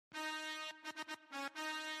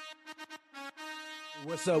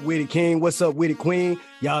What's up with it, King? What's up with it, Queen?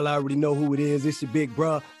 Y'all already know who it is. It's your big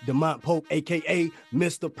bruh, DeMont Pope, a.k.a.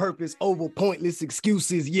 Mr. Purpose over Pointless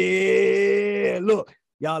Excuses. Yeah, look,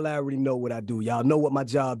 y'all already know what I do. Y'all know what my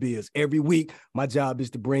job is. Every week, my job is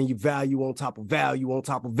to bring you value on top of value on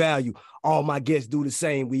top of value. All my guests do the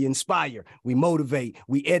same. We inspire, we motivate,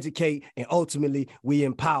 we educate, and ultimately, we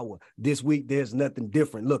empower. This week, there's nothing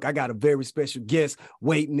different. Look, I got a very special guest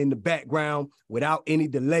waiting in the background. Without any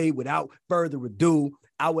delay, without further ado,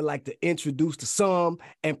 I would like to introduce to some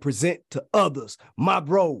and present to others my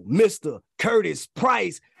bro, Mr. Curtis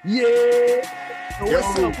Price. Yeah.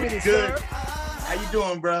 What's up with it, good. sir? How you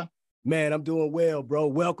doing, bro? Man, I'm doing well, bro.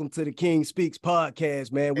 Welcome to the King Speaks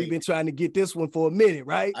podcast, man. We've been trying to get this one for a minute,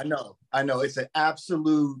 right? I know. It's an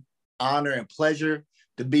absolute honor and pleasure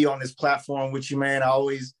to be on this platform with you, man. I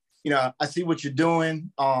always, I see what you're doing.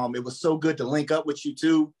 It was so good to link up with you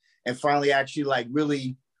too, and finally actually like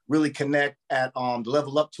really connect at the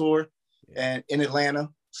Level Up tour and in Atlanta.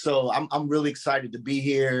 So I'm really excited to be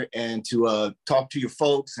here and to talk to your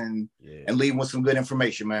folks and leave with some good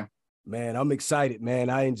information, man. Man, I'm excited, man.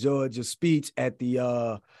 I enjoyed your speech at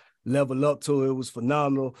the Level Up tour. It was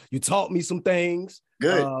phenomenal. You taught me some things.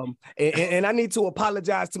 Good. And I need to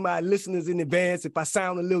apologize to my listeners in advance if I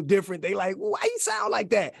sound a little different. They like, well, why you sound like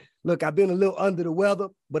that? Look, I've been a little under the weather,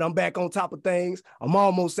 but I'm back on top of things. I'm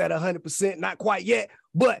almost at 100%, not quite yet,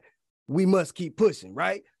 but we must keep pushing,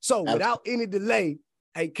 right? So without any delay,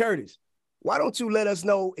 hey, Curtis, why don't you let us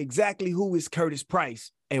know exactly who is Curtis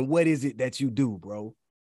Price and what is it that you do, bro?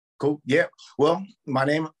 Cool. Yeah. Well, my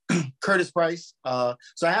name Curtis Price.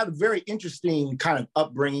 So I had a very interesting kind of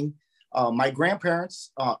upbringing. My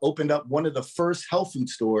grandparents opened up one of the first health food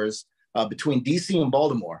stores between DC and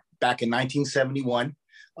Baltimore back in 1971.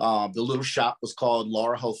 The little shop was called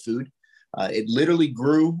Laura Health Food. It literally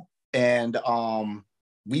grew, and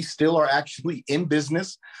we still are actually in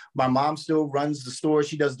business. My mom still runs the store.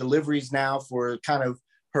 She does deliveries now for kind of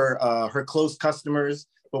her close customers.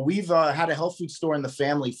 But we've had a health food store in the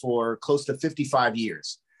family for close to 55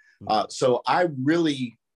 years. So I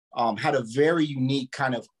really had a very unique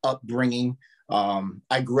kind of upbringing.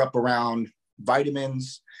 I grew up around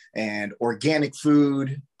vitamins and organic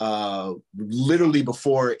food, literally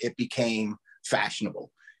before it became fashionable.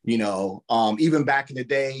 Even back in the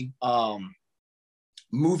day,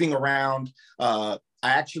 moving around, I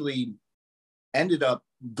actually ended up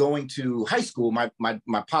going to high school. My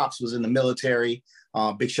pops was in the military.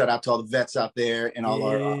 Big shout out to all the vets out there and all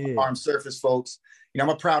our armed service folks. I'm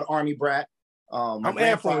a proud Army brat. I'm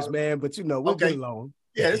Air Force, man, but we'll get along.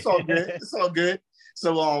 Yeah, it's all good. It's all good.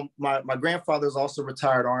 So my grandfather's also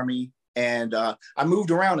retired Army, and I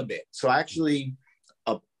moved around a bit. So I actually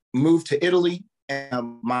moved to Italy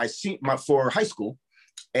and for high school.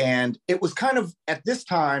 And it was kind of at this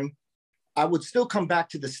time, I would still come back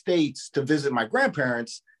to the States to visit my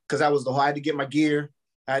grandparents because I had to get my gear.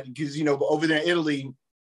 Because over there in Italy,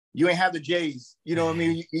 you ain't have the J's. You know what I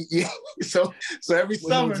mean? So every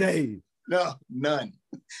summer, no, none.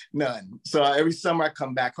 So every summer I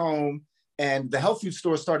come back home, and the health food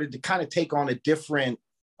store started to kind of take on a different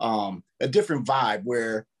vibe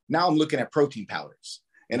where now I'm looking at protein powders,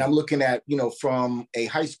 and I'm looking at from a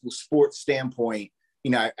high school sports standpoint.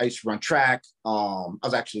 I used to run track. I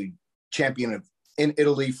was actually champion in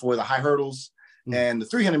Italy for the high hurdles and the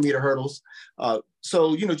 300-meter hurdles.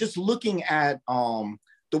 So, just looking at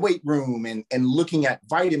the weight room and looking at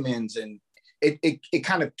vitamins, and it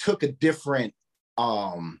kind of took a different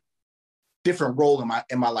role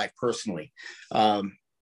in my life personally.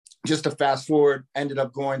 Just to fast forward, ended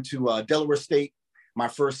up going to Delaware State, my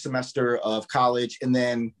first semester of college, and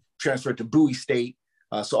then transferred to Bowie State.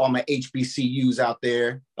 So all my HBCUs out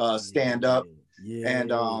there stand up. Yeah.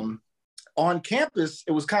 And on campus,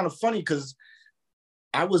 it was kind of funny because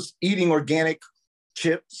I was eating organic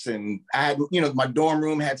chips, and I had, my dorm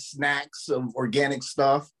room had snacks of organic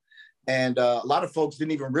stuff. And a lot of folks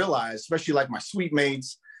didn't even realize, especially like my suite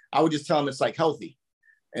mates, I would just tell them it's like healthy.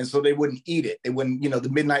 And so they wouldn't eat it. They wouldn't, the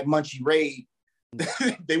midnight munchie raid,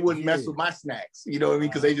 they wouldn't mess with my snacks, what I mean?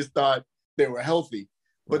 Because they just thought they were healthy.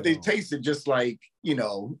 But they tasted just like,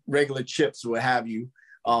 regular chips or what have you.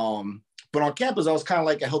 But on campus, I was kind of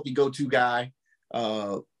like a healthy go-to guy.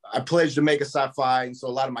 I pledged to make a Psi-Phi. And so a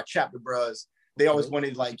lot of my chapter bros, they always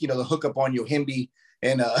wanted the hook up on Yohimbe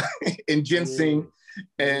and and ginseng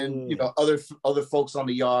and, other folks on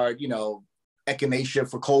the yard, echinacea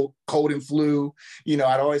for cold and flu. I'd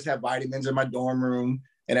always have vitamins in my dorm room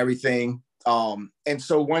and everything. And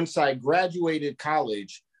so once I graduated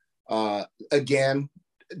college, again,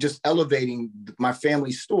 just elevating my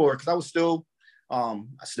family store, because I was still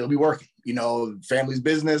I still be working, you know, family's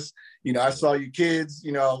business. You know, I saw your kids,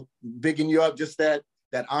 you know, bigging you up, just that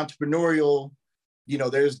entrepreneurial, you know,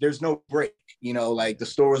 there's no break, you know, like the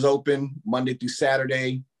store was open Monday through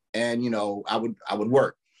Saturday, and, you know, I would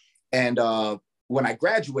work. And when I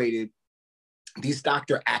graduated, these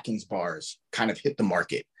Dr. Atkins bars kind of hit the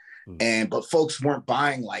market. But folks weren't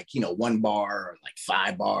buying like, you know, 1 bar or like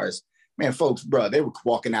 5 bars. Man, folks, bro, they were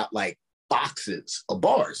walking out like boxes of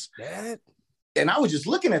bars. And I was just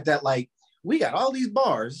looking at that like, we got all these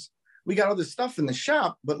bars, we got all this stuff in the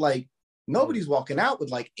shop, but like nobody's walking out with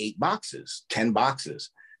like 8 boxes, 10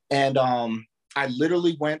 boxes. And I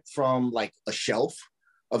literally went from like a shelf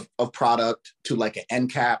of product to like an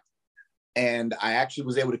end cap. And I actually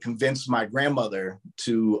was able to convince my grandmother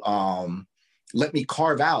to let me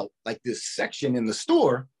carve out like this section in the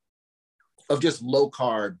store of just low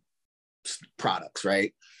carb products,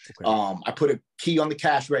 right? Okay. I put a key on the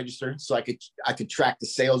cash register so I could track the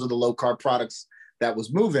sales of the low carb products that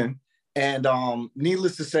was moving. And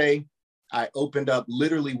needless to say, I opened up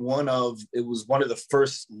literally one of the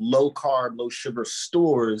first low carb, low sugar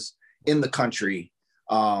stores in the country.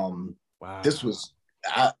 Wow. This was,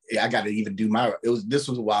 I got to even do this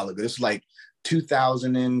was a while ago. This was like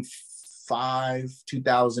 2005,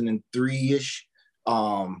 2003-ish.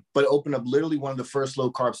 But opened up literally one of the first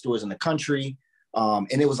low carb stores in the country.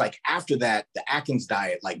 And it was like after that, the Atkins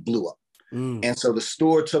diet like blew up. And so the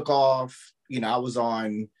store took off. You know, I was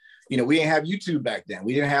on, you know, we didn't have YouTube back then.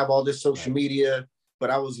 We didn't have all this social media, but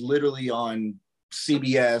I was literally on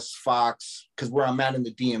CBS, Fox, because where I'm at in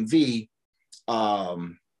the DMV,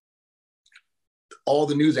 all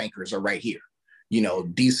the news anchors are right here. You know,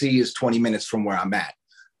 DC is 20 minutes from where I'm at.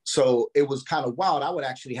 So it was kind of wild. I would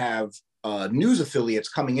actually have news affiliates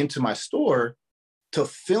coming into my store to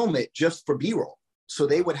film it just for B-roll. So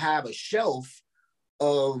they would have a shelf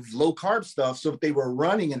of low carb stuff. So if they were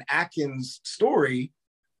running an Atkins story,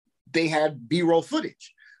 they had B-roll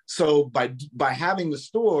footage. So by having the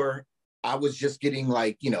store, I was just getting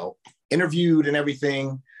like, you know, interviewed and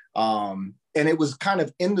everything. And it was kind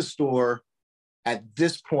of in the store. At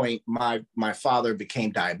this point, my father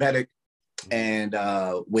became diabetic. And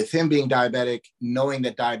with him being diabetic, knowing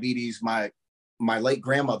that diabetes, my late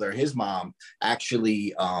grandmother, his mom,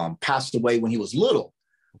 actually passed away when he was little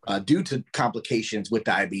due to complications with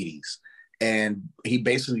diabetes. And he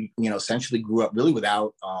basically, you know, essentially grew up really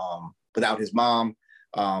without his mom.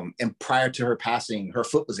 And prior to her passing, her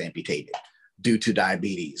foot was amputated due to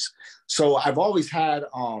diabetes. So I've always had,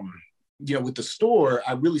 you know, with the store,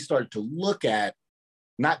 I really started to look at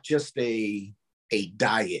not just a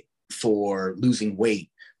diet for losing weight,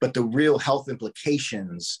 but the real health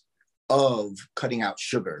implications of cutting out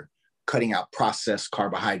sugar, cutting out processed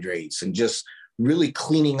carbohydrates, and just really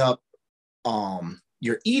cleaning up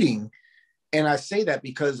your eating. And I say that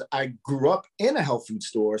because I grew up in a health food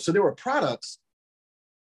store. So there were products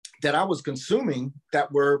that I was consuming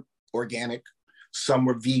that were organic. Some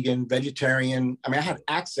were vegan, vegetarian. I mean, I had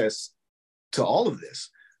access to all of this.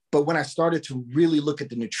 But when I started to really look at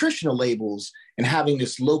the nutritional labels and having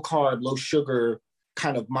this low carb, low sugar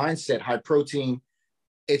kind of mindset, high protein,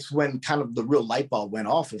 it's when kind of the real light bulb went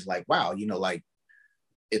off of like, wow, you know, like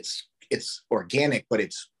it's organic, but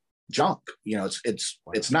it's junk. You know,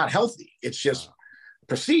 it's not healthy. It's just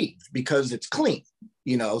perceived because it's clean,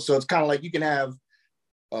 you know? So it's kind of like you can have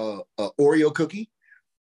a Oreo cookie,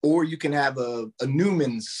 or you can have a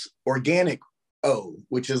Newman's organic O,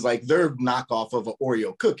 which is like their knockoff of an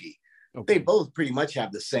Oreo cookie. Okay. They both pretty much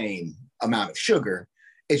have the same amount of sugar.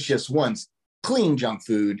 It's just one's clean junk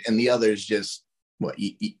food and the other is just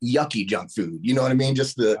yucky junk food. You know what I mean?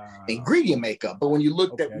 Just the ingredient makeup. But when you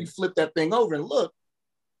look you flip that thing over and look,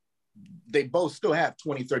 they both still have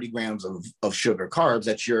 20, 30 grams of sugar, carbs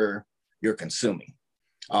that you're consuming.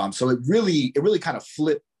 So it really kind of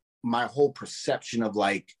flipped my whole perception of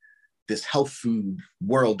like this health food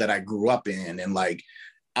world that I grew up in. And like,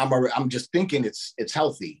 I'm just thinking it's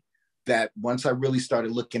healthy. That once I really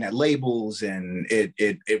started looking at labels, and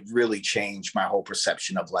it really changed my whole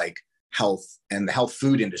perception of like health and the health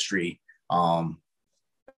food industry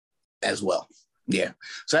as well. Yeah.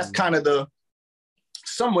 So that's kind of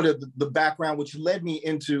somewhat of the background, which led me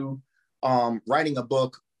into writing a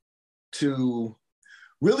book to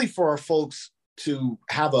really for our folks to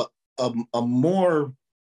have a more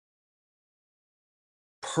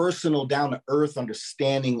personal, down-to-earth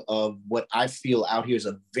understanding of what I feel out here is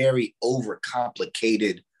a very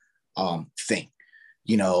overcomplicated thing.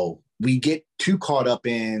 You know, we get too caught up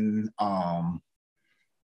in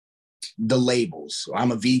the labels.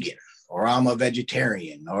 I'm a vegan, or I'm a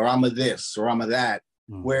vegetarian, or I'm a this, or I'm a that,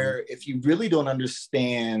 where if you really don't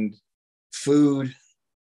understand food,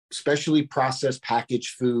 especially processed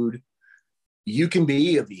packaged food, you can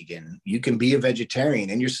be a vegan, you can be a vegetarian,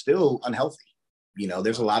 and you're still unhealthy. You know,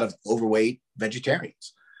 there's a lot of overweight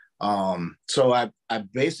vegetarians. So I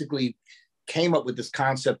basically came up with this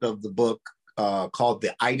concept of the book called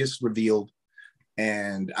The Itis Revealed.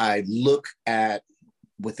 And I look at,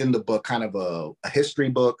 within the book, kind of a history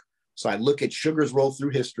book. So I look at sugar's role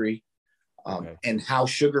through history, and how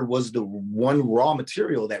sugar was the one raw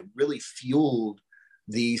material that really fueled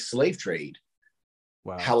the slave trade.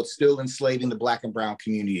 Wow. How it's still enslaving the Black and brown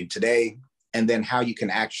community today, and then how you can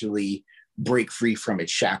actually break free from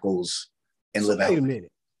its shackles and live out. Wait a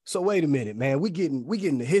minute. So wait a minute, man. We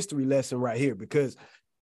getting the history lesson right here, because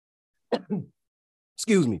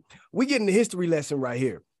excuse me, we getting the history lesson right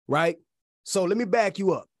here, right? So let me back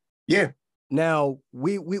you up. Yeah. Now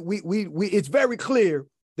we it's very clear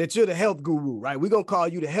that you're the health guru, right? We're gonna call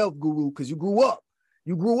you the health guru because you grew up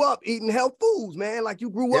eating health foods, man. Like you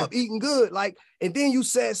grew up eating good. Like, and then you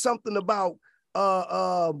said something about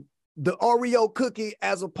the Oreo cookie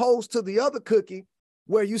as opposed to the other cookie,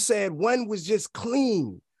 where you said one was just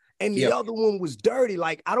clean and the other one was dirty.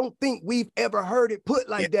 Like, I don't think we've ever heard it put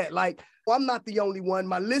like that. Like, well, I'm not the only one.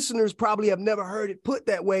 My listeners probably have never heard it put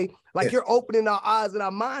that way. Like, you're opening our eyes and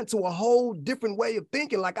our mind to a whole different way of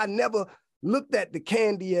thinking. Like, I never looked at the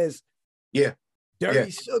candy as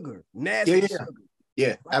dirty sugar, nasty sugar.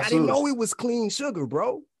 Yeah, like, absolutely. I didn't know it was clean sugar,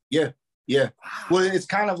 bro. Yeah. Well, it's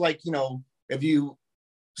kind of like, you know,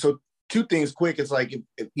 so two things quick. It's like,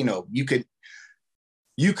 if you know, you could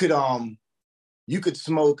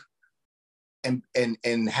smoke and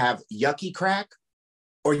have yucky crack,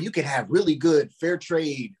 or you could have really good fair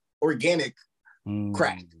trade organic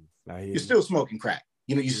crack. You're still smoking crack.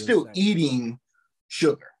 You know, you're still eating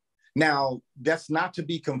sugar. Now, that's not to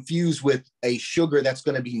be confused with a sugar that's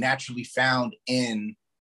going to be naturally found in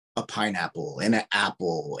a pineapple and an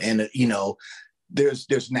apple. And, you know,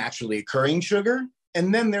 there's naturally occurring sugar.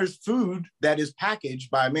 And then there's food that is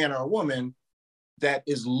packaged by a man or a woman that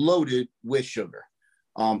is loaded with sugar.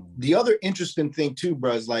 The other interesting thing too,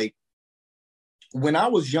 bro, is like, when I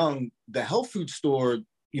was young, the health food store,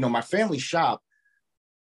 you know, my family shop,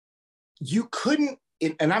 you couldn't,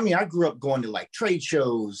 and I mean, I grew up going to like trade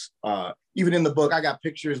shows. Even in the book, I got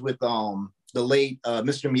pictures with the late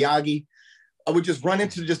Mr. Miyagi. I would just run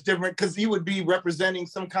into just different, because he would be representing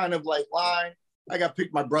some kind of like line. I got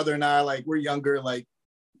picked, my brother and I, like, we're younger. Like,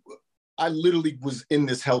 I literally was in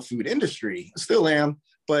this health food industry, still am.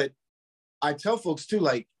 But I tell folks too,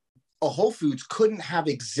 like, a Whole Foods couldn't have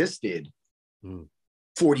existed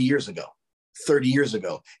 40 years ago, 30 years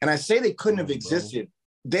ago. And I say they couldn't have existed.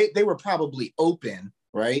 They were probably open,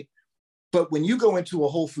 right? But when you go into a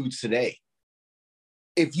Whole Foods today,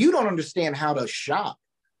 if you don't understand how to shop,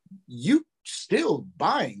 you still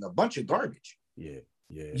buying a bunch of garbage. Yeah.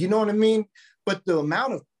 You know what I mean? But the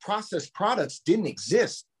amount of processed products didn't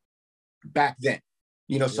exist back then.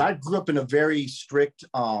 You know, so I grew up in a very strict,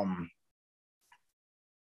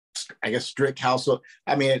 strict household.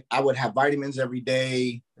 I mean, I would have vitamins every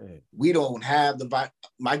day. We don't have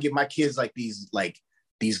I give my kids like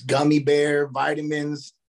these gummy bear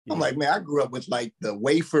vitamins. I'm like, man, I grew up with like the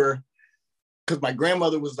wafer, because my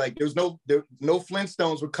grandmother was like, no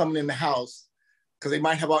Flintstones were coming in the house, because they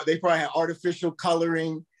probably had artificial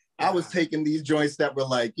coloring. I was taking these joints that were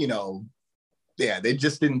like, you know, they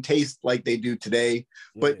just didn't taste like they do today.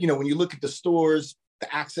 But, you know, when you look at the stores,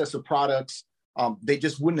 the access of products, they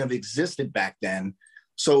just wouldn't have existed back then.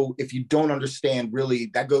 So if you don't understand,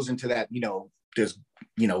 really, that goes into that, you know, there's,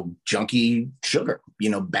 you know, junky sugar,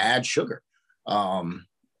 you know, bad sugar.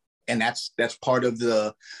 And that's part of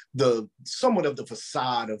the somewhat of the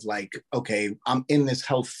facade of like, okay, I'm in this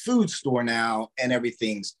health food store now and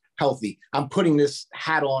everything's healthy. I'm putting this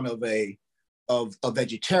hat on of a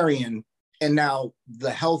vegetarian, and now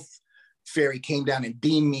the health fairy came down and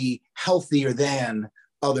deemed me healthier than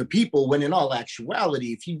other people, when in all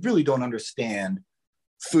actuality, if you really don't understand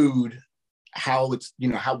food, how it's, you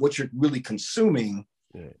know, what you're really consuming,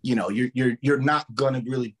 you know, you're not going to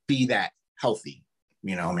really be that healthy.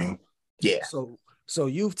 You know what I mean? Yeah. So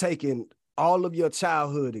you've taken all of your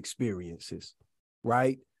childhood experiences,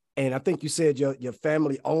 right? And I think you said your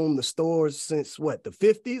family owned the stores since what, the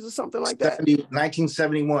 50s or something like that?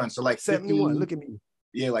 1971. So like 71. Look at me.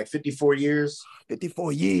 Yeah, like 54 years.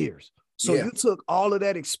 54 years. So you took all of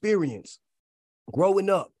that experience growing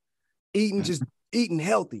up, eating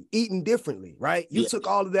healthy, eating differently, right? You took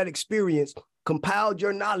all of that experience, compiled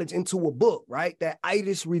your knowledge into a book, right? That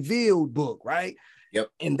Itis Revealed book, right? Yep.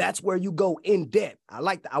 And that's where you go in depth. I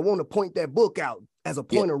want to point that book out as a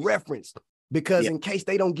point of reference. because in case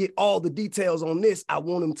they don't get all the details on this, I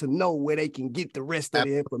want them to know where they can get the rest of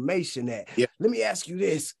the information at. Yeah. Let me ask you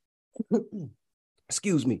this.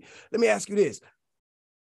 Excuse me. Let me ask you this.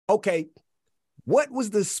 Okay, what was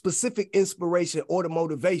the specific inspiration or the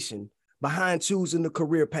motivation behind choosing the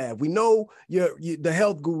career path? We know you're the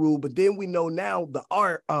health guru, but then we know now the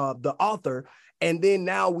author, and then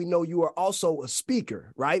now we know you are also a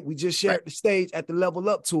speaker, right? We just shared the stage at the Level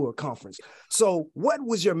Up Tour conference. So what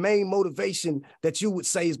was your main motivation that you would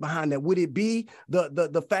say is behind that? Would it be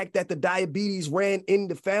the fact that the diabetes ran in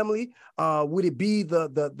the family? Would it be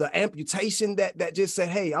the amputation that just said,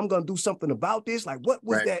 hey, I'm going to do something about this? Like, what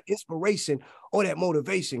was that inspiration or that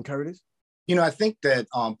motivation, Curtis? You know, I think that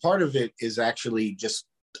part of it is actually just,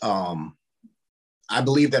 I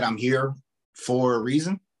believe that I'm here for a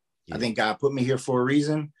reason. I think God put me here for a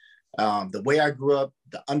reason. The way I grew up,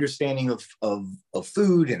 the understanding of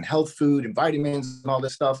food and health food and vitamins and all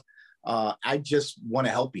this stuff, I just want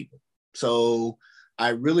to help people. So I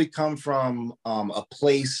really come from a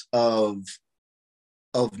place of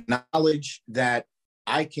knowledge that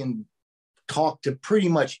I can talk to pretty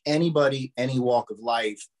much anybody, any walk of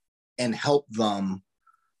life, and help them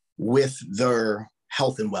with their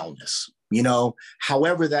health and wellness, you know,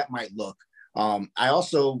 however that might look. I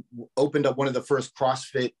also opened up one of the first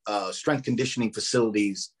CrossFit strength conditioning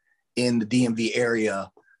facilities in the DMV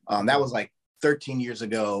area. That was like 13 years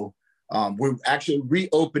ago. We're actually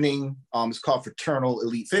reopening. It's called Fraternal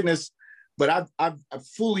Elite Fitness, but I've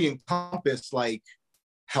fully encompassed like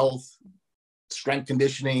health, strength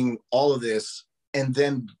conditioning, all of this. And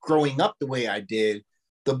then growing up the way I did,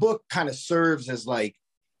 the book kind of serves as like,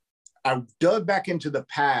 I dug back into the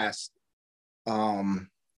past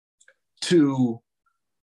to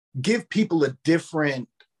give people a different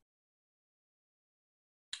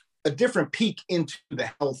peek into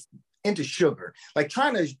the health, into sugar, like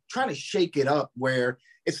trying to shake it up where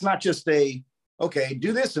it's not just okay,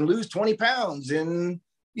 do this and lose 20 pounds in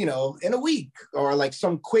a week, or like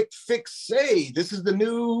some quick fix, say, this is the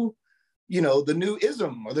new, the new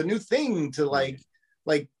ism or the new thing to like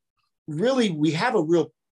really, we have a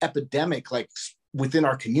real epidemic like within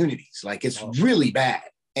our communities. Like it's really bad.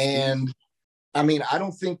 And I mean, I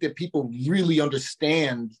don't think that people really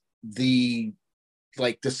understand the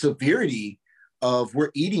severity of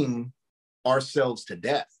we're eating ourselves to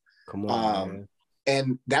death. Come on, man.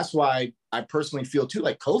 And that's why I personally feel too,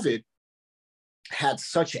 like COVID had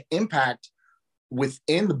such an impact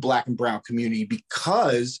within the Black and brown community,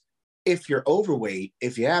 because if you're overweight,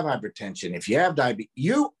 if you have hypertension, if you have diabetes,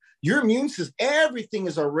 your immune system, everything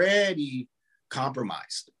is already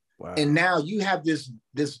compromised. Wow. And now you have this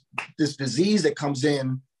disease that comes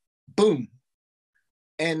in, boom.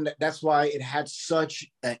 And that's why it had such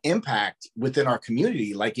an impact within our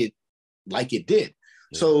community, like it did.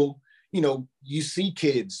 Yeah. So, you see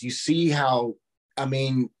kids, you see how, I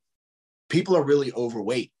mean, people are really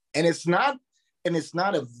overweight, and it's not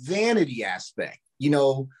a vanity aspect.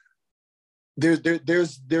 There's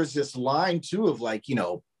this line too of like,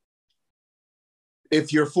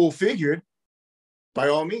 if you're full figured, by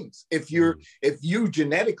all means, if you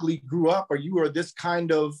genetically grew up, or you are this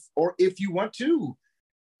kind of, or if you want to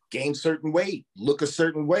gain certain weight, look a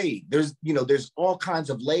certain way, there's all kinds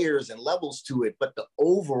of layers and levels to it. But the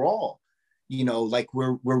overall, like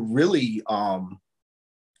we're really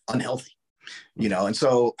unhealthy, and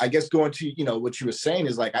so I guess going to, what you were saying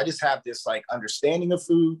is like, I just have this like understanding of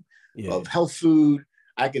food, of health food.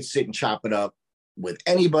 I could sit and chop it up with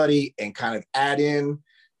anybody and kind of add in.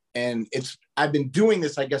 And I've been doing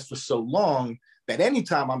this, I guess, for so long that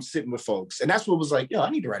anytime I'm sitting with folks, and that's what was like, I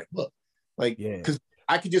need to write a book. Like, because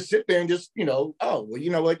I could just sit there and just, oh, well, you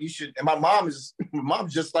know what, you should. And my mom's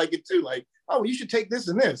just like it too. Like, oh, well, you should take this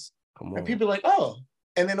and this. And people are like, oh.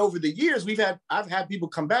 And then over the years, I've had people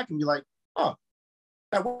come back and be like, oh,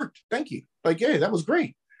 that worked. Thank you. Like, yeah, that was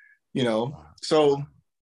great. So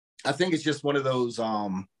I think it's just one of those,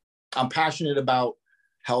 I'm passionate about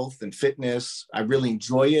health and fitness. I really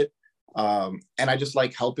enjoy it. And I just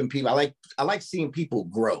like helping people. I like seeing people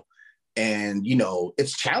grow, and,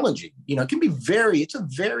 it's challenging, it can be it's a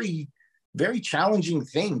very, very challenging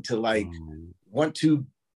thing to like want to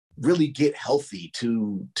really get healthy,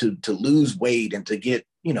 to lose weight and to get,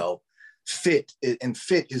 fit. And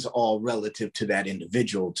fit is all relative to that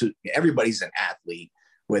individual. To everybody's an athlete,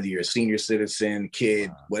 whether you're a senior citizen,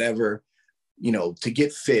 kid, whatever, to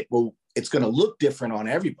get fit. Well, it's going to look different on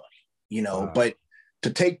everybody, but to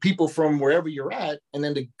take people from wherever you're at and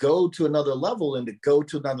then to go to another level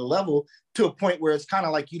to a point where it's kind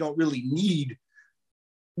of like you don't really need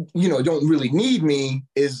don't really need me,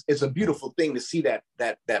 it's a beautiful thing to see that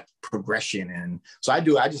progression. And so I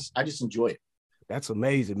just enjoy it. That's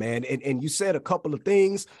amazing, man. And you said a couple of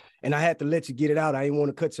things, and I had to let you get it out. I didn't want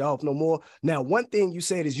to cut you off no more. Now, one thing you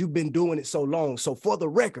said is you've been doing it so long. So for the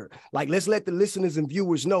record, like, let's let the listeners and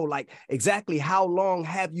viewers know, like, exactly how long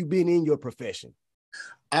have you been in your profession?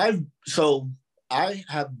 I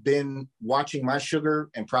have been watching my sugar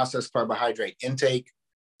and processed carbohydrate intake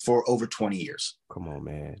for over 20 years. Come on,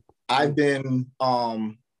 man. I've been,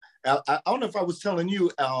 I don't know if I was telling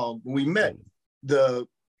you when we met, the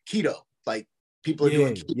keto, like, people are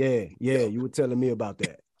doing keto. Yeah. You were telling me about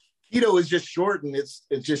that. Keto is just shortened. It's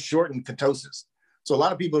just shortened ketosis. So a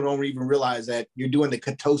lot of people don't even realize that you're doing the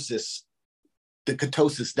ketosis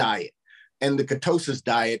diet. And the ketosis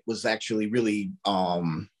diet was actually really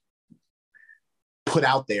put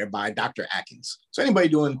out there by Dr. Atkins. So anybody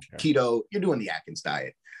doing keto, you're doing the Atkins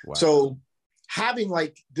diet. Wow. So having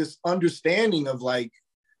like this understanding of like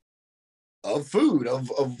of food, of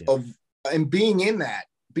and being in that,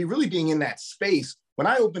 being in that space. When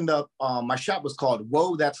I opened up, my shop was called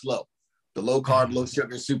Whoa, That's Low, the low carb, low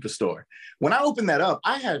sugar superstore. When I opened that up,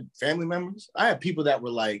 I had family members. I had people that were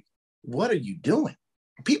like, what are you doing?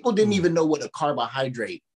 People didn't even know what a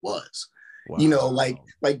carbohydrate was. Wow.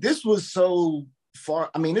 Like this was so far.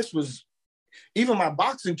 I mean, this was even my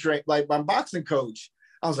boxing like my boxing coach.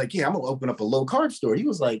 I was like, yeah, I'm gonna open up a low carb store. He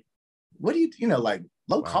was like, what do you like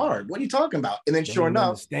low carb? What are you talking about? And then sure enough,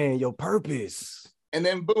 understand your purpose. And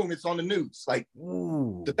then boom, it's on the news. Like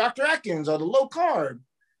the Dr. Atkins or the low carb.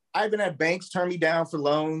 I even had banks turn me down for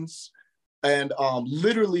loans, and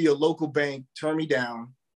literally a local bank turned me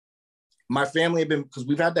down. My family had been, because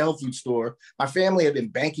we've had the health food store, my family had been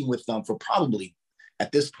banking with them for probably,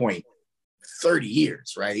 at this point, 30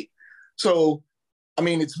 years, right? So, I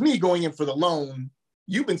mean, it's me going in for the loan.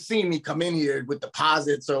 You've been seeing me come in here with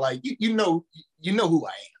deposits, or like, you know who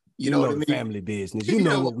I am. You know what I mean? Family business. You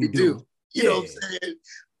know what we do. You know what I'm saying?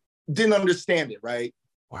 Didn't understand it, right?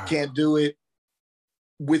 Wow. Can't do it.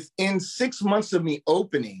 Within 6 months of me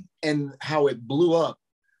opening and how it blew up,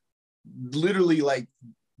 literally like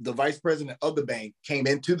the vice president of the bank came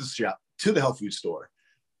into the shop, to the health food store,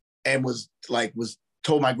 and was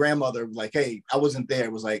told my grandmother, like, hey, I wasn't there.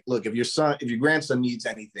 It was like, look, if your grandson needs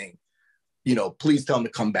anything, please tell him to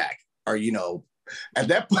come back. Or, at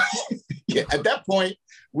that point, at that point,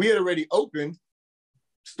 we had already opened.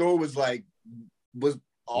 Store was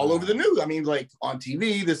all over the news. I mean, like on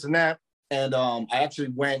TV, this and that. And I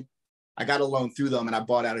actually I got a loan through them, and I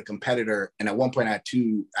bought out a competitor. And at one point I had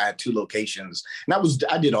two locations, and I was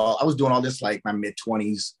doing all this like my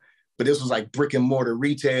mid-20s, but this was like brick and mortar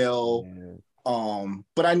retail. Yeah.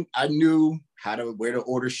 But I knew where to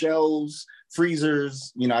order shelves,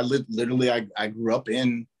 freezers. I I grew up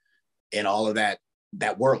in all of that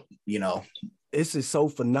world, This is so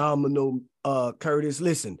phenomenal, Curtis.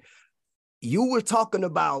 Listen, you were talking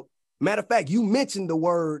about, matter of fact, you mentioned the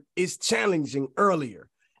word "is challenging" earlier.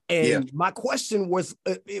 And my question was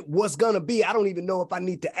going to be, I don't even know if I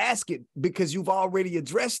need to ask it, because you've already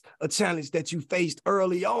addressed a challenge that you faced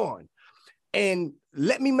early on. And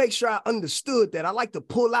let me make sure I understood that. I like to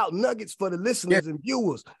pull out nuggets for the listeners and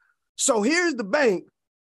viewers. So here's the bank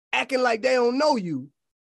acting like they don't know you,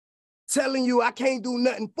 telling you I can't do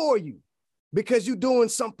nothing for you because you're doing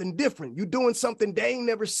something different. You're doing something they ain't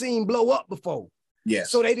never seen blow up before.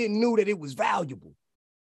 Yes. So they didn't know that it was valuable.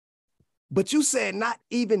 But you said not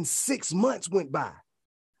even 6 months went by.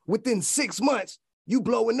 Within 6 months, you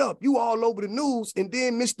blowing up. You all over the news. And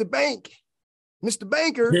then Mr.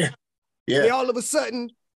 Banker, they all of a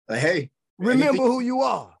sudden, hey, remember who you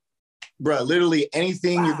are. Bro, literally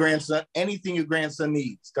anything your grandson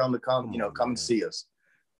needs, come and see us.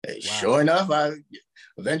 Hey, sure enough, I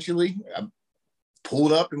eventually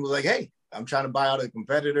pulled up and was like, hey, I'm trying to buy out a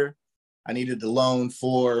competitor. I needed the loan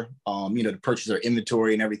for, to purchase their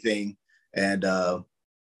inventory and everything. And got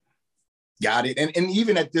it. And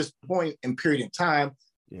even at this point in period of time,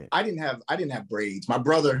 I didn't have braids. My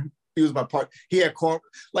brother, he was my part. He had corn.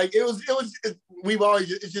 Like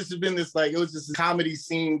it's just been this, like, it was just a comedy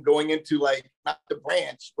scene going into, like, not the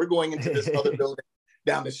branch. We're going into this other building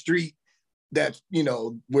down the street that's,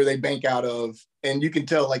 where they bank out of. And you can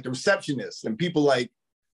tell, like, the receptionist and people like,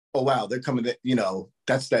 oh, wow, they're coming to,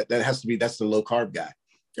 that's the low carb guy,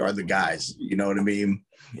 or the guys, you know what I mean?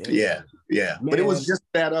 Yeah. But it was just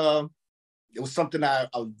that, it was something I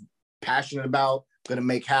was passionate about, gonna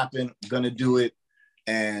make happen, gonna do it.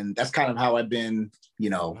 And that's kind of how I've been,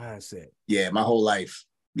 mindset. Yeah, my whole life.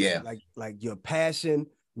 Yeah. Like your passion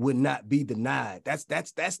would not be denied. That's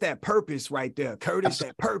that purpose right there, Curtis.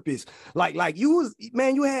 That purpose. Like you was,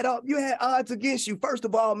 man, you had odds against you. First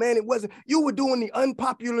of all, man, it wasn't, you were doing the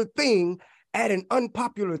unpopular thing at an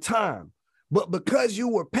unpopular time. But because you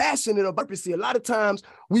were passionate about purpose, see, a lot of times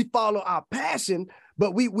we follow our passion,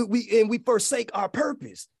 but we forsake our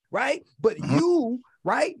purpose, right? But you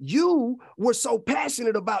were so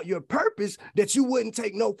passionate about your purpose that you wouldn't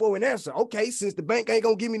take no for an answer. Okay, since the bank ain't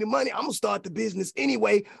gonna give me the money, I'm gonna start the business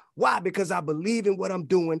anyway. Why? Because I believe in what I'm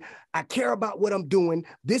doing. I care about what I'm doing.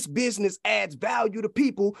 This business adds value to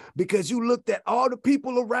people because you looked at all the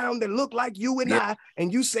people around that look like you and I,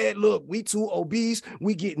 and you said, look, we too obese,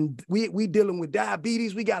 we dealing with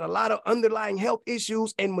diabetes, we got a lot of underlying health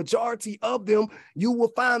issues, and majority of them, you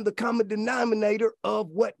will find the common denominator of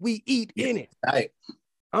what we eat in it. Right.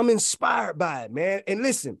 I'm inspired by it, man. And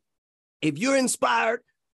listen, if you're inspired,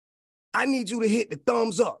 I need you to hit the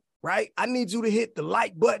thumbs up, right? I need you to hit the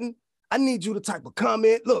like button. I need you to type a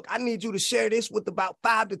comment. Look, I need you to share this with about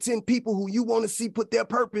 5 to 10 people who you want to see put their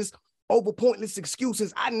purpose over pointless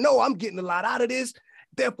excuses. I know I'm getting a lot out of this.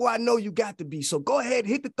 Therefore, I know you got to be. So go ahead,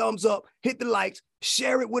 hit the thumbs up, hit the likes,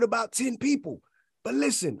 share it with about 10 people. But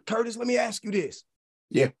listen, Curtis, let me ask you this.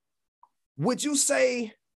 Yeah.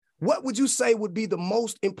 What would you say would be the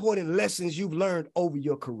most important lessons you've learned over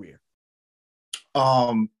your career?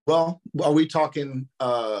 Well, are we talking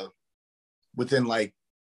within like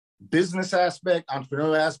business aspect,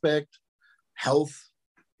 entrepreneurial aspect, health,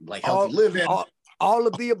 like healthy living? All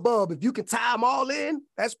of the above. If you can tie them all in,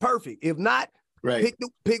 that's perfect. If not, right,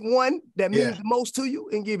 pick one that means the most to you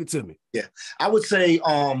and give it to me. Yeah, I would say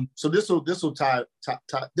so this will tie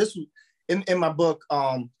this in my book,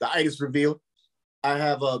 The Itis Revealed. I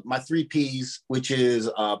have my 3 P's, which is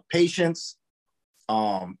patience,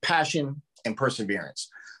 passion, and perseverance.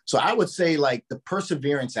 So I would say like the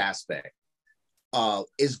perseverance aspect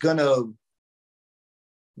is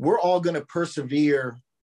we're all gonna persevere,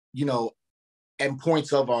 at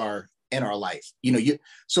points in our life.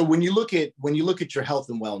 So when you look at your health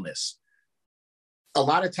and wellness, a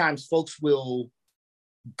lot of times folks will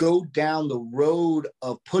go down the road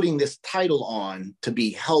of putting this title on to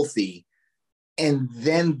be healthy, and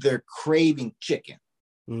then they're craving chicken.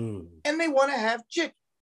 And they want to have chicken.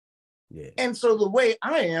 Yeah. And so the way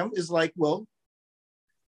I am is like, well,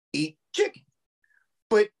 eat chicken,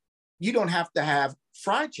 but you don't have to have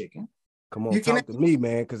fried chicken. Come on, talk to me,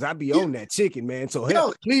 man, because I be on that chicken, man.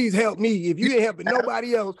 So please help me. If you ain't helping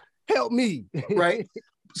nobody else, help me. Right.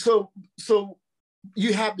 So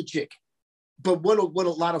you have the chicken. But what a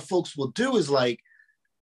lot of folks will do is like,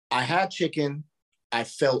 I had chicken, I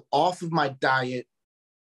fell off of my diet,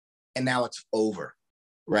 and now it's over,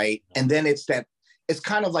 right? And then it's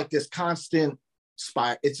kind of like this constant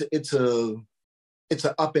spiral. It's a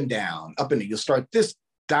up and down, up and down. You'll start this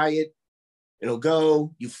diet, it'll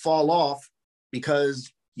go, you fall off because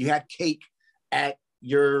you had cake at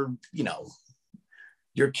your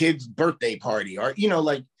kid's birthday party, or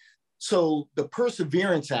so the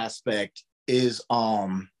perseverance aspect is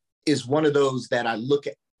one of those that I look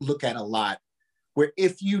at a lot, where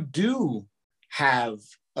if you do have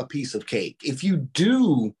a piece of cake, if you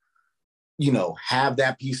do, have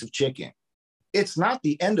that piece of chicken, it's not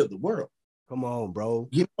the end of the world. Come on, bro.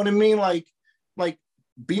 You know what I mean? Like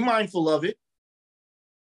be mindful of it,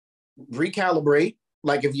 recalibrate.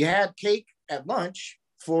 Like if you had cake at lunch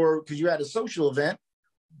because you had a social event,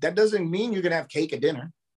 that doesn't mean you're going to have cake at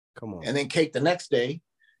dinner. Come on. And then cake the next day.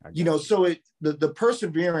 So the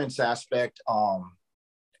perseverance aspect,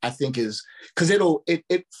 I think is because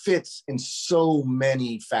it fits in so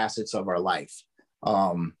many facets of our life.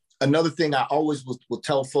 Another thing I always will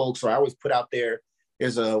tell folks, or I always put out there,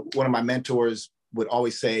 is one of my mentors would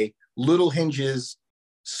always say, little hinges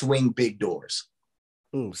swing big doors.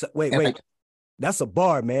 Wait. That's a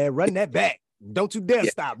bar, man. Run that back. Don't you dare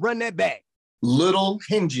stop. Run that back. Little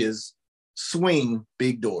hinges swing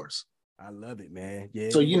big doors. I love it, man. Yeah.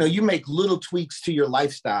 So, you make little tweaks to your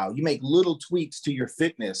lifestyle. You make little tweaks to your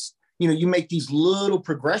fitness. You make these little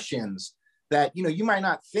progressions that, you might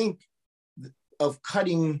not think of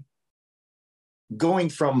going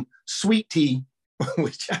from sweet tea,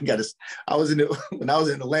 which when I was in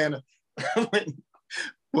Atlanta,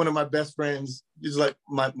 one of my best friends, is like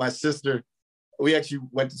my sister, we actually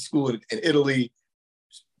went to school in Italy,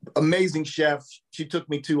 amazing chef. She took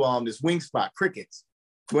me to this wing spot, Crickets.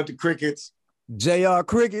 Went to Crickets. JR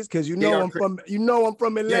Crickets, because I'm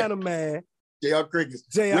from Atlanta, man. JR Crickets.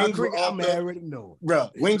 JR Crickets, I already know.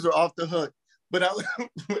 Bro, wings were off the hook. But I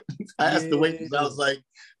asked the waitress, I was like,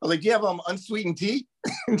 do you have unsweetened tea?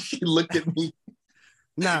 And she looked at me.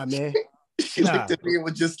 Nah, man. She looked at me and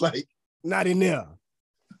was just like, not in there.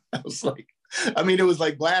 I was like, I mean, it was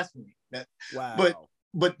like blasphemy. Wow.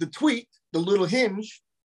 But the tweak, the little hinge,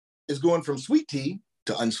 is going from sweet tea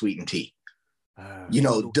to unsweetened tea.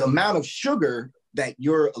 The amount of sugar that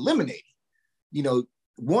you're eliminating.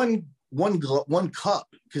 One cup,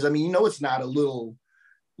 because I mean, it's not a little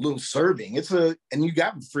serving. And you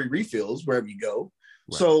got free refills wherever you go.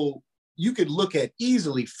 Right. So you could look at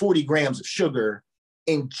easily 40 grams of sugar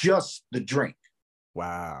in just the drink.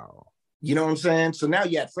 Wow. You know what I'm saying? So now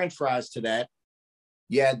you add French fries to that.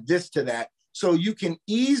 You add this to that. So you can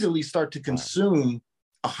easily start to consume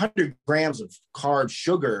 100 grams of carb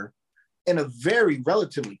sugar in a very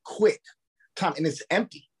relatively quick time. And it's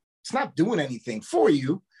empty. It's not doing anything for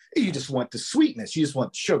you. You just want the sweetness. You just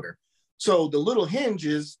want the sugar. So the little hinge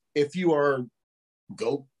is if you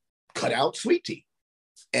go cut out sweet tea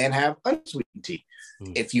and have unsweetened tea.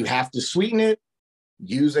 If you have to sweeten it,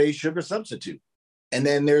 use a sugar substitute. And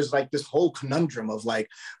then there's like this whole conundrum of like,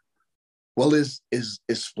 well, is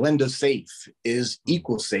Splenda safe? Is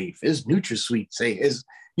Equal safe? Is NutraSweet safe?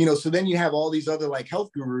 So then you have all these other like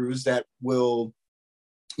health gurus that will,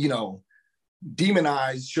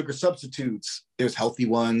 demonize sugar substitutes. There's healthy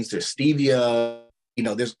ones, there's stevia,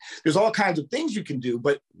 there's all kinds of things you can do.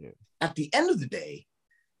 But at the end of the day,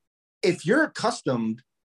 if you're accustomed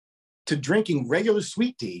to drinking regular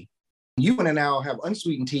sweet tea, you want to now have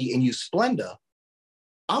unsweetened tea and use Splenda,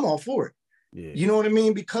 I'm all for it. Yeah. You know what I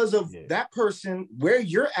mean? Because of that person, where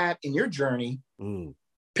you're at in your journey,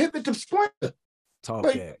 pivot to Splenda. Talk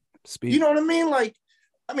that. Speak. You know what I mean? Like,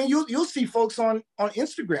 I mean, you'll see folks on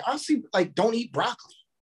Instagram. I'll see like, don't eat broccoli.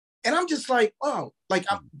 And I'm just like, oh, like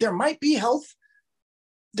there might be health.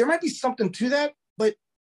 There might be something to that, but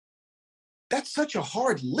that's such a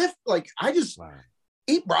hard lift. Like I just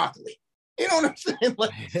eat broccoli. You know what I'm saying?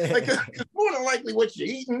 Like it's more than likely what you're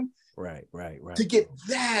eating. Right. To get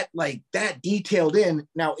that detailed in.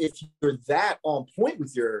 Now, if you're that on point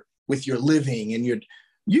with your living and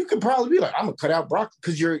you could probably be like, I'm gonna cut out broccoli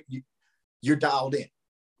because you're dialed in.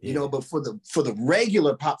 Yeah. But for the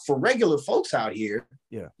regular folks out here,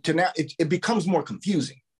 to now it becomes more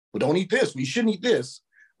confusing. Well, don't eat this. We shouldn't eat this.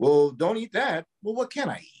 Well, don't eat that. Well, what can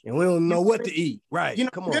I eat? And we don't know what to eat. Right.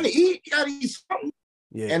 Come on. You're gonna eat, you gotta eat something.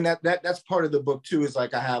 Yeah. And that's part of the book too, is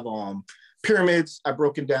like I have pyramids. I've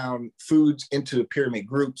broken down foods into pyramid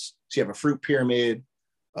groups. So you have a fruit pyramid,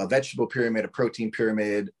 a vegetable pyramid, a protein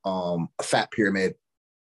pyramid, a fat pyramid.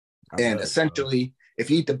 And essentially, if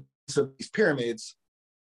you eat the base of these pyramids,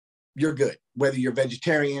 you're good. Whether you're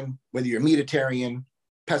vegetarian, whether you're meatitarian,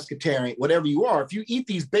 pescatarian, whatever you are, if you eat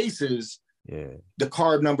these bases, the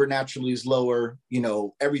carb number naturally is lower.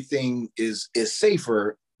 Everything is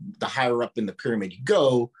safer. The higher up in the pyramid you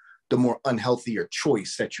go, the more unhealthier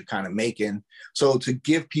choice that you're kind of making. So to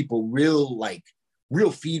give people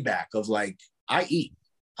real feedback of like, I eat,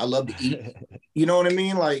 I love to eat. You know what I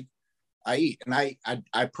mean? Like I eat, and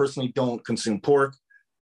I personally don't consume pork,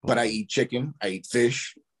 but I eat chicken, I eat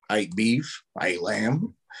fish, I eat beef, I eat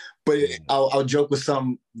lamb. But I'll joke with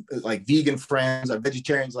some like vegan friends or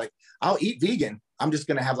vegetarians, like I'll eat vegan. I'm just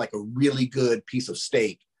gonna have like a really good piece of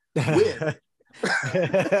steak with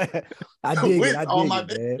I dig all my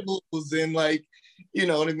vegetables and like, you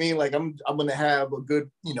know what I mean? Like I'm gonna have a good,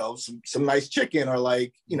 some nice chicken, or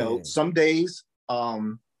like, some days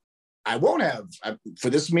I won't have for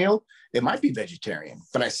this meal, it might be vegetarian,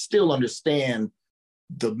 but I still understand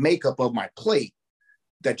the makeup of my plate,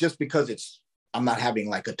 that just because I'm not having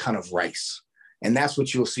like a ton of rice. And that's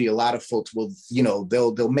what you'll see a lot of folks will,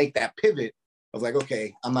 they'll make that pivot of like,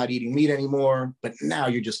 okay, I'm not eating meat anymore, but now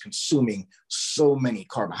you're just consuming so many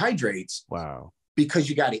carbohydrates. Wow. Because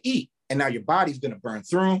you got to eat. And now your body's going to burn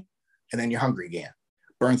through them, and then you're hungry again.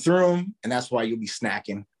 Burn through them, and that's why you'll be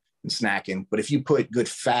snacking and snacking. But if you put good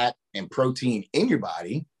fat and protein in your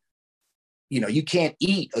body, you can't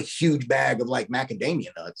eat a huge bag of like macadamia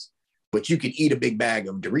nuts, but you could eat a big bag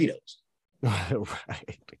of Doritos.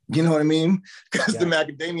 Right. You know what I mean? Because the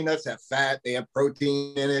macadamia nuts have fat, they have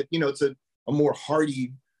protein in it. It's a more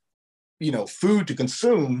hearty, food to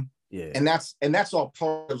consume. Yeah. And that's all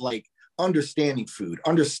part of like understanding food,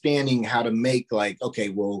 understanding how to make like, okay,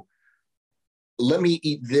 well, let me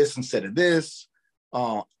eat this instead of this.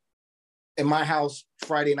 In my house,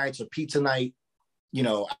 Friday nights are pizza night.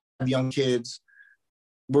 I have young kids.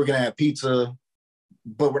 We're going to have pizza,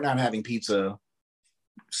 but we're not having pizza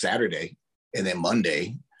Saturday and then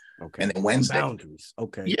Monday. Okay. And then Wednesday. Boundaries.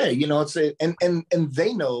 Okay. Yeah, it's and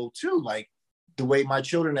they know too, like the way my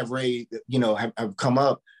children have raised, have come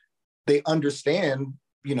up, they understand,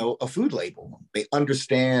 a food label. They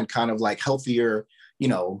understand kind of like healthier,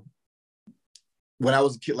 when I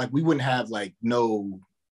was a kid, like we wouldn't have like no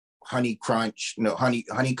honey crunch, no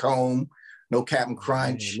honeycomb, no Captain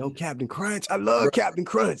Crunch. Man, no Captain Crunch. I love Captain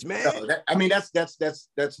Crunch, man. No,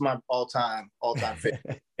 that's my all-time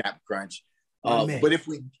favorite, Captain Crunch. But if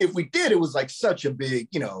we did, it was like such a big,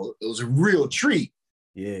 it was a real treat.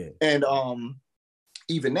 Yeah. And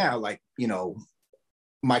even now, like,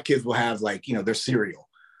 my kids will have like, their cereal.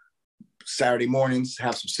 Saturday mornings,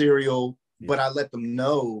 have some cereal, but I let them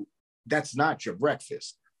know that's not your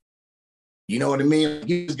breakfast. You know what I mean?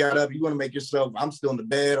 You just got up, you want to make yourself, I'm still in the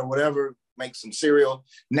bed or whatever, make some cereal.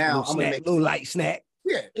 Now I'm gonna make a little light snack.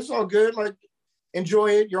 Yeah, it's all good. Like,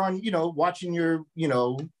 enjoy it. You're on, watching your,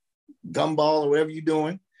 gumball or whatever you're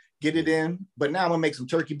doing, get it in. But now I'm gonna make some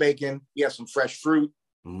turkey bacon. You have some fresh fruit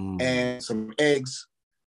and some eggs.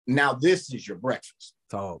 Now this is your breakfast.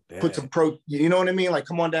 Talk that. Put some protein, you know what I mean? Like,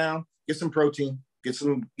 come on down, get some protein, get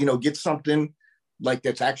some, get something like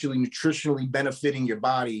that's actually nutritionally benefiting your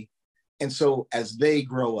body. And so as they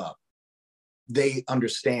grow up, they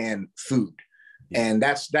understand food. And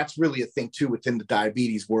that's really a thing too within the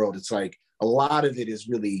diabetes world. It's like a lot of it is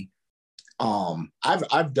really,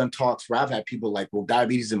 I've done talks where I've had people like, well,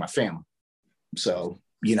 diabetes is in my family. So,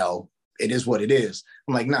 it is what it is.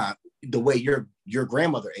 I'm like, nah, the way your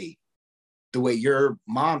grandmother ate, the way your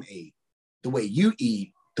mom ate, the way you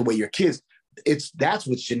eat, the way your kids, that's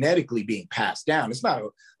what's genetically being passed down. It's not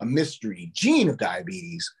a mystery gene of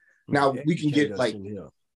diabetes. Now we can get like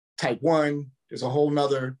type 1, there's a whole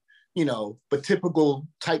nother, but typical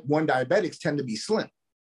type 1 diabetics tend to be slim.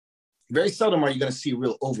 Very seldom are you going to see a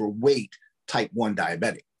real overweight type 1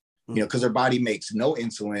 diabetic, because their body makes no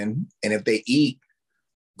insulin. And if they eat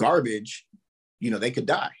garbage, they could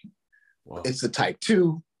die. Wow. It's the type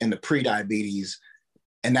 2 and the pre-diabetes.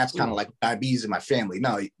 And that's kind of like diabetes in my family.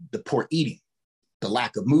 Now, the poor eating, the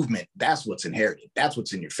lack of movement, that's what's inherited. That's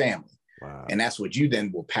what's in your family. Wow. And that's what you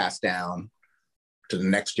then will pass down to the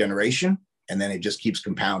next generation. And then it just keeps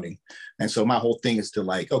compounding. And so my whole thing is to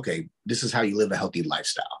like, okay, this is how you live a healthy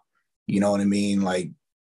lifestyle. You know what I mean? Like,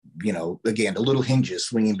 again, the little hinges,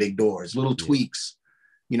 swinging big doors, little tweaks,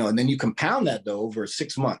 and then you compound that though over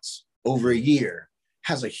 6 months, over a year,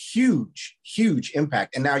 has a huge, huge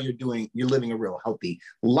impact. And now you're living a real healthy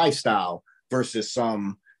lifestyle versus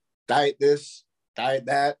some diet this, diet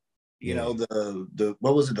that, the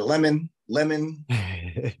what was it? The lemon.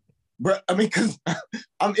 But I mean, because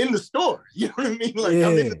I'm in the store, you know what I mean? Like,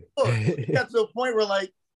 I'm in the store. It got to a point where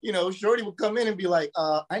like, Shorty would come in and be like,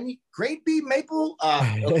 I need grape beef maple.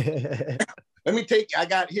 Okay. Let me I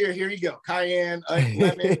got here you go. Cayenne,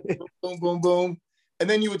 lemon, boom, boom, boom. And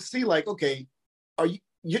then you would see like, okay, are you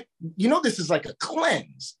this is like a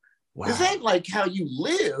cleanse. Wow. This ain't like how you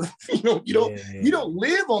live. You don't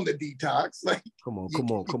live on the detox. Like, come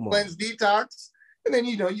on. Cleanse detox. And then,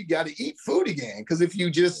 you got to eat food again. Because if you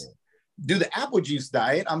just do the apple juice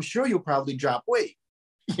diet, I'm sure you'll probably drop weight.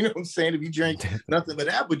 You know what I'm saying? If you drink nothing but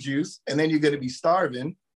apple juice, and then you're going to be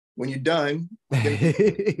starving when you're done, you're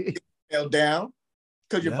gonna fell down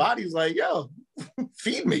because your body's like, yo,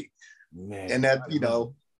 feed me. Man, and that,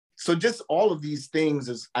 so just all of these things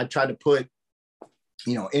is I try to put,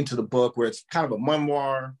 into the book where it's kind of a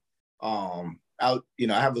memoir. I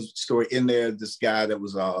have a story in there. This guy that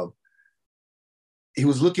was, he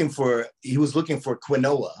was looking for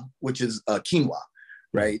quinoa, which is quinoa.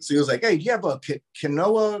 Right. So he was like, hey, do you have a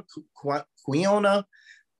quinoa?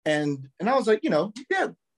 And I was like, yeah,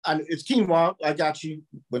 it's quinoa. I got you.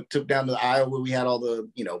 Took down to the aisle where we had all the,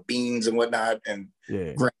 beans and whatnot and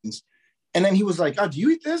grains. And then he was like, oh, do you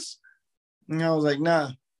eat this? And I was like,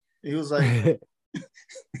 nah. He was like,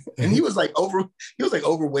 and he was like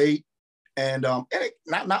overweight and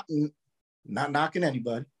not knocking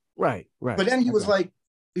anybody. Right. But then he was like,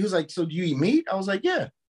 so do you eat meat? I was like, yeah.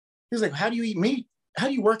 He was like, how do you eat meat? How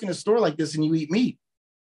do you work in a store like this and you eat meat?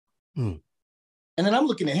 And then I'm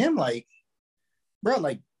looking at him like, bro,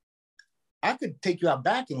 like, I could take you out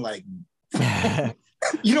back and like,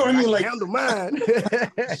 you know what I mean? Like, handle mine.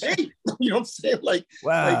 Shape. You know what I'm saying? Like,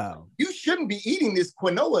 wow. Like, you shouldn't be eating this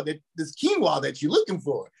quinoa, this quinoa that you're looking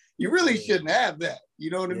for. You really shouldn't have that. You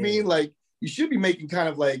know what I mean? Like, you should be making kind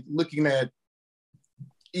of like looking at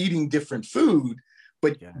eating different food,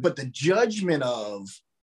 but the judgment of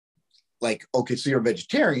like, okay, so you're a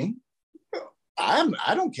vegetarian.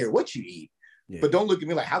 I don't care what you eat, but don't look at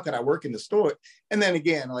me like, how can I work in the store? And then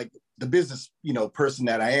again, like the business, person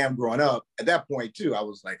that I am growing up at that point too, I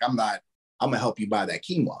was like, I'm gonna help you buy that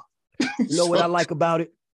quinoa. You know what I like about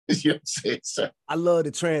it? You know what I'm saying, sir? I love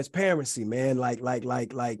the transparency, man. Like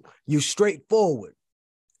you straightforward.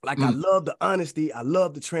 Like, I love the honesty. I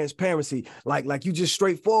love the transparency. Like you just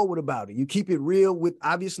straightforward about it. You keep it real with,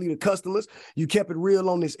 obviously, the customers. You kept it real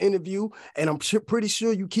on this interview. And I'm pretty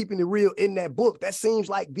sure you keeping it real in that book. That seems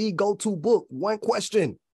like the go-to book. One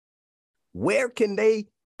question: where can they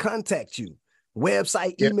contact you?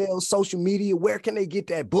 Website, email, social media, where can they get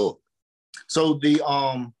that book? So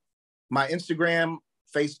my Instagram,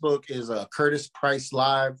 Facebook is Curtis Price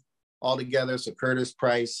Live altogether. So Curtis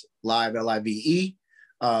Price Live, Live.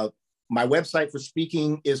 My website for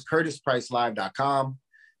speaking is curtispricelive.com,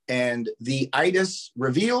 and the Itis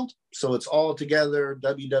Revealed. So it's all together,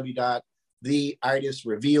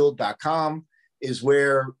 www.theitisrevealed.com is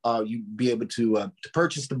where you be able to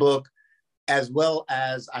purchase the book, as well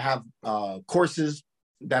as I have courses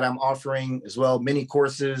that I'm offering as well, mini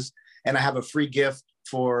courses, and I have a free gift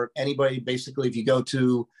for anybody. Basically, if you go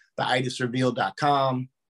to theitisrevealed.com,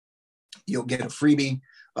 you'll get a freebie.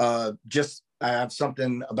 I have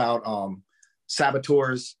something about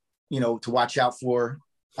saboteurs, to watch out for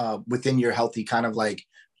within your healthy kind of like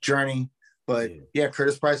journey. But yeah,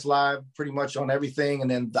 Curtis Price Live, pretty much on everything.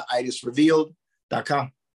 And then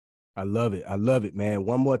theitisrevealed.com. I love it. I love it, man.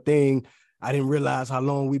 One more thing. I didn't realize how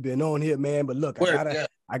long we've been on here, man. But look, I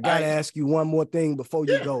gotta ask you one more thing before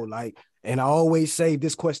you go. And I always save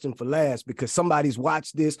this question for last because somebody's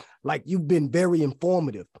watched this. Like, you've been very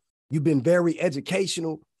informative. You've been very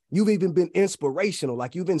educational. You've even been inspirational.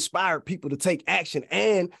 Like, you've inspired people to take action,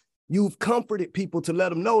 and you've comforted people to let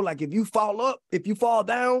them know, like, if you fall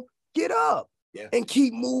down, get up and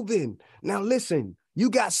keep moving. Now, listen, you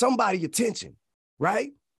got somebody's attention,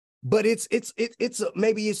 right? But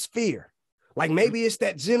maybe it's fear. Like, maybe it's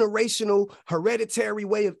that generational hereditary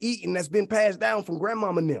way of eating that's been passed down from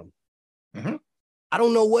grandmama and them. Mm-hmm. I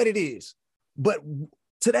don't know what it is, but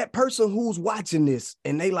to that person who's watching this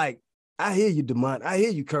and they like, I hear you, Demont. I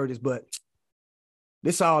hear you, Curtis, but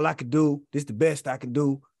this is all I could do. This is the best I can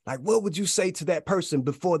do. Like, what would you say to that person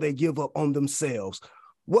before they give up on themselves?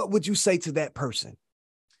 What would you say to that person?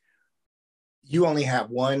 You only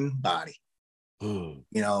have one body. You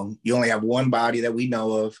only have one body that we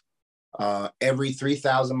know of. Every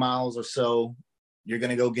 3,000 miles or so, you're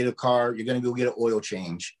going to go get a car. You're going to go get an oil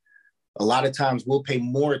change. A lot of times we'll pay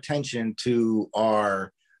more attention to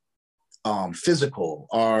our physical,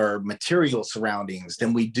 our material surroundings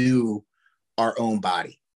than we do our own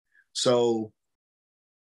body. So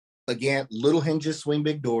again, little hinges swing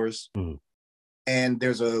big doors. And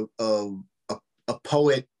there's a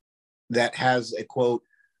poet that has a quote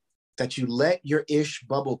that you let your ish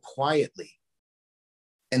bubble quietly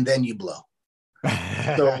and then you blow.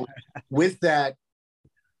 So with that,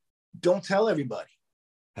 don't tell everybody.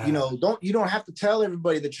 You don't have to tell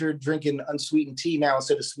everybody that you're drinking unsweetened tea now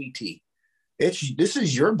instead of sweet tea. This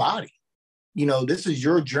is your body. This is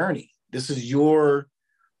your journey. This is your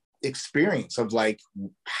experience of like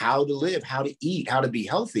how to live, how to eat, how to be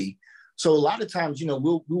healthy. So a lot of times,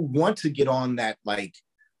 we'll want to get on that, like,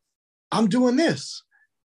 I'm doing this.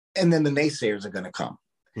 And then the naysayers are going to come.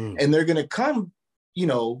 And they're going to come,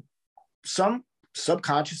 some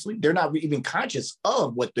subconsciously, they're not even conscious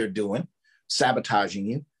of what they're doing, sabotaging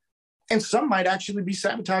you. And some might actually be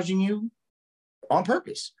sabotaging you on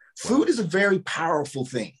purpose. Food is a very powerful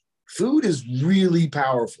thing. Food is really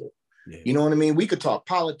powerful. Yeah. You know what I mean? We could talk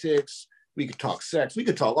politics, we could talk sex, we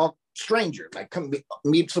could talk all stranger, like come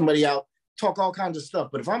meet somebody out, talk all kinds of stuff.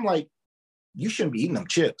 But if I'm like, you shouldn't be eating them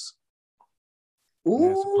chips. Ooh,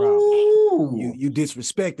 that's a problem. You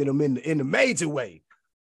disrespected them in the major way.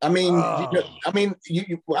 I mean,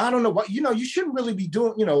 I don't know what, you shouldn't really be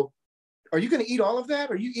doing, are you going to eat all of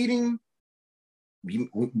that? Are you eating? You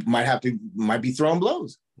might be throwing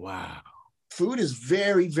blows. Wow. Food is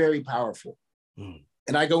very, very powerful.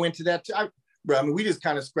 And I go into that. We just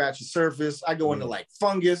kind of scratch the surface. I go into like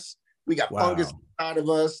fungus. We got fungus out of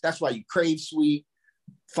us. That's why you crave sweet.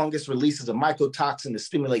 Fungus releases a mycotoxin to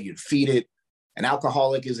stimulate you to feed it. An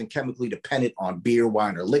alcoholic isn't chemically dependent on beer,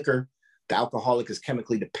 wine, or liquor. The alcoholic is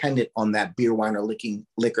chemically dependent on that beer, wine, or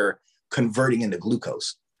liquor converting into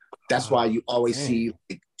glucose. That's why you always see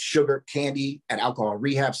like sugar, candy at alcohol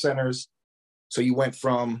rehab centers. So you went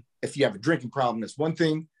from, if you have a drinking problem, that's one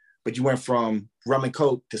thing, but you went from rum and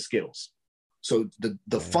coke to Skittles. So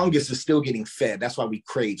the fungus is still getting fed. That's why we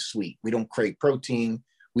crave sweet. We don't crave protein.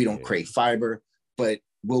 We don't crave fiber, but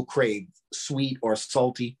we'll crave sweet or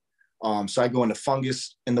salty. So I go into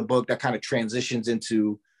fungus in the book that kind of transitions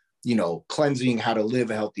into, cleansing, how to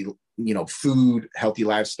live a healthy, food, healthy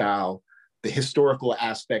lifestyle. The historical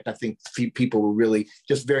aspect, I think people were really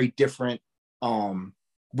just very different.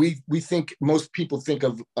 We think, most people think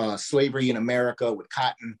of slavery in America with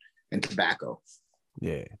cotton and tobacco.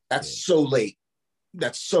 Yeah. That's so late.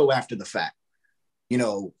 that's so after the fact. You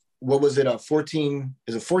know, what was it?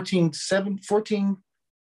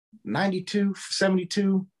 1492,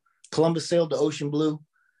 72, Columbus sailed the ocean blue.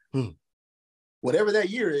 Whatever that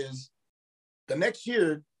year is, the next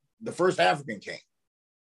year, the first African came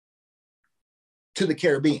to the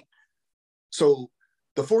Caribbean. So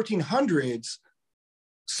the 1400s,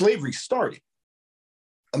 slavery started.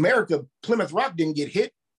 America, Plymouth Rock didn't get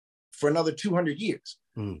hit for another 200 years.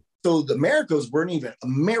 So the America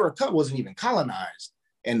wasn't even colonized,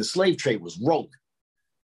 and the slave trade was rolling.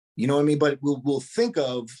 You know what I mean? But we'll think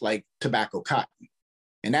of like tobacco, cotton,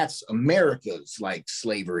 and that's America's like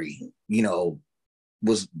slavery, you know,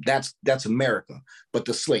 that's America. But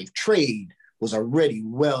the slave trade was already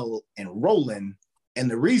well and rolling. And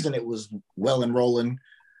the reason it was well and rolling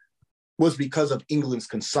was because of England's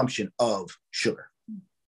consumption of sugar.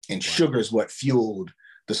 And sugar is what fueled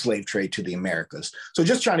the slave trade to the Americas. So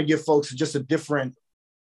just trying to give folks just a different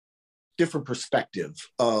perspective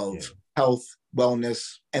of health,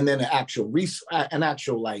 wellness, and then an actual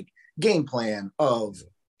like game plan of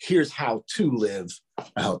here's how to live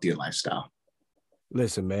a healthier lifestyle.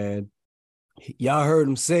 Listen, man, y'all heard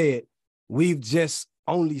him say it. We've just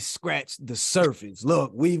only scratched the surface.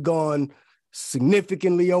 Look, we've gone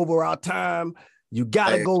significantly over our time. You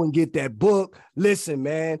got to go and get that book. Listen,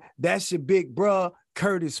 man, that's your big bruh,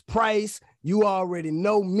 Curtis Price. You already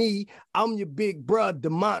know me. I'm your big bruh,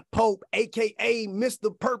 DeMont Pope, a.k.a.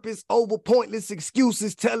 Mr. Purpose Over Pointless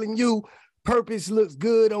Excuses, telling you purpose looks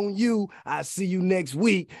good on you. I'll see you next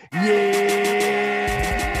week. Yeah.